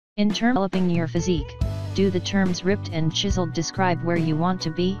In terms of developing your physique, do the terms ripped and chiseled describe where you want to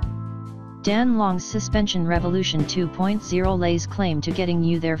be? Dan Long's Suspension Revolution 2.0 lays claim to getting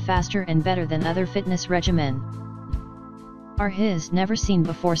you there faster and better than other fitness regimen. Are his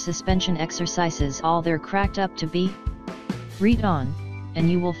never-seen-before suspension exercises all they're cracked up to be? Read on,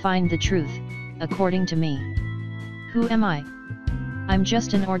 and you will find the truth, according to me. Who am I? I'm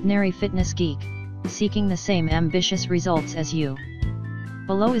just an ordinary fitness geek, seeking the same ambitious results as you.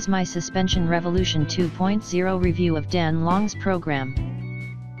 Below is my Suspension Revolution 2.0 review of Dan Long's program.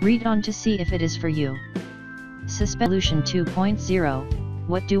 Read on to see if it is for you. Suspension Revolution 2.0,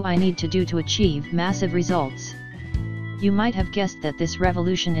 what do I need to do to achieve massive results? You might have guessed that this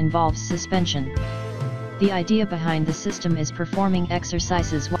revolution involves suspension. The idea behind the system is performing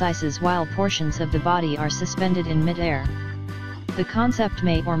exercises while portions of the body are suspended in mid-air. The concept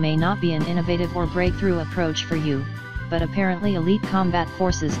may or may not be an innovative or breakthrough approach for you, but apparently elite combat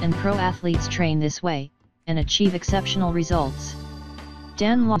forces and pro athletes train this way, and achieve exceptional results.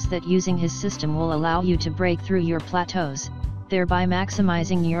 Dan Long says that using his system will allow you to break through your plateaus, thereby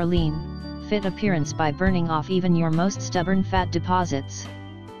maximizing your lean, fit appearance by burning off even your most stubborn fat deposits.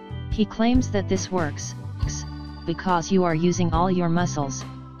 He claims that this works because you are using all your muscles,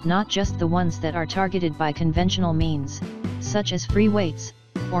 not just the ones that are targeted by conventional means, such as free weights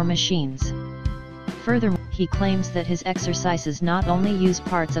or machines. Furthermore, he claims that his exercises not only use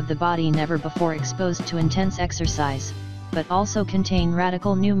parts of the body never before exposed to intense exercise, but also contain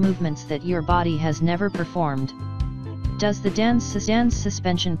radical new movements that your body has never performed. Does the Dan's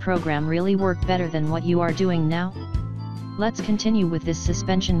suspension program really work better than what you are doing now? Let's continue with this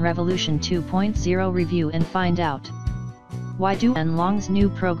Suspension Revolution 2.0 review and find out. Why do Dan Long's new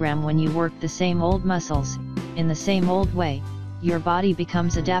program? When you work the same old muscles, in the same old way, your body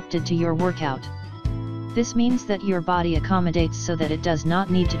becomes adapted to your workout. This means that your body accommodates so that it does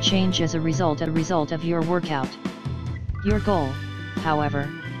not need to change as a result of your workout. Your goal, however,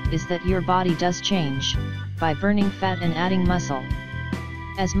 is that your body does change, by burning fat and adding muscle.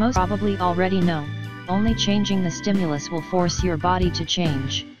 As most probably already know, only changing the stimulus will force your body to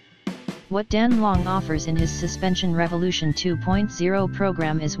change. What Dan Long offers in his Suspension Revolution 2.0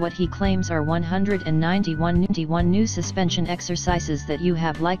 program is what he claims are 191 new suspension exercises that you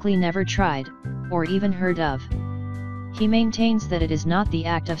have likely never tried, or even heard of. He maintains that it is not the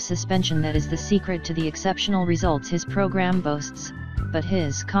act of suspension that is the secret to the exceptional results his program boasts, but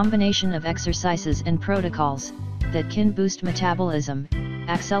his combination of exercises and protocols, that can boost metabolism,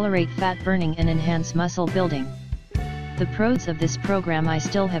 accelerate fat burning and enhance muscle building. The pros of this program: I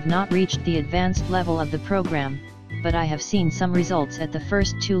still have not reached the advanced level of the program, but I have seen some results at the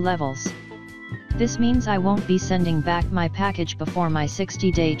first 2 levels. This means I won't be sending back my package before my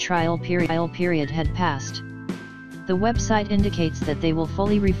 60-day trial period had passed. The website indicates that they will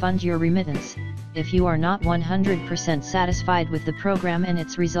fully refund your remittance, if you are not 100% satisfied with the program and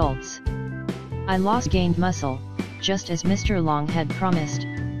its results. I gained muscle, just as Mr. Long had promised,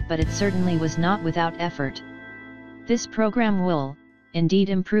 but it certainly was not without effort. This program will, indeed,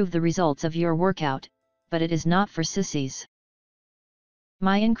 improve the results of your workout, but it is not for sissies.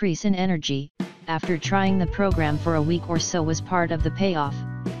 My increase in energy, after trying the program for a week or so, was part of the payoff,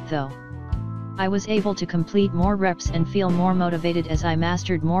 though. I was able to complete more reps and feel more motivated as I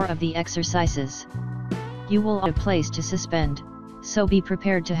mastered more of the exercises. You will have a place to suspend, so be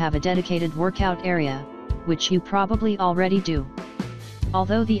prepared to have a dedicated workout area, which you probably already do.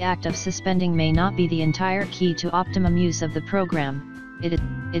 Although the act of suspending may not be the entire key to optimum use of the program,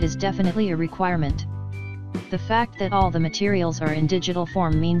 it is definitely a requirement. The fact that all the materials are in digital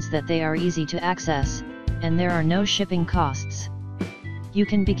form means that they are easy to access, and there are no shipping costs. You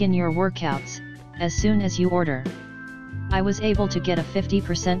can begin your workouts as soon as you order. I was able to get a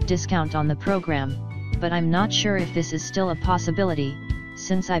 50% discount on the program, but I'm not sure if this is still a possibility,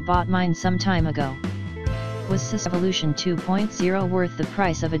 since I bought mine some time ago. Was Suspension Revolution 2.0 worth the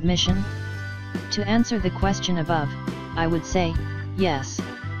price of admission? To answer the question above, I would say, yes.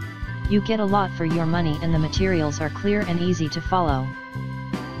 You get a lot for your money and the materials are clear and easy to follow.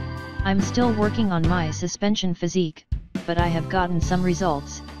 I'm still working on my suspension physique, but I have gotten some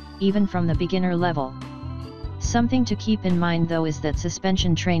results, even from the beginner level. Something to keep in mind though is that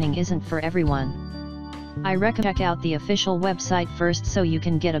suspension training isn't for everyone. I recommend check out the official website first so you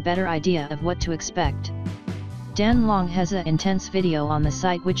can get a better idea of what to expect. Dan Long has an intense video on the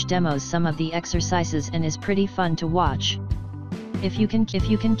site which demos some of the exercises and is pretty fun to watch. If you can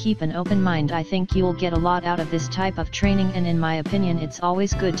keep an open mind, I think you'll get a lot out of this type of training, and in my opinion it's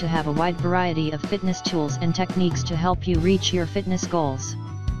always good to have a wide variety of fitness tools and techniques to help you reach your fitness goals.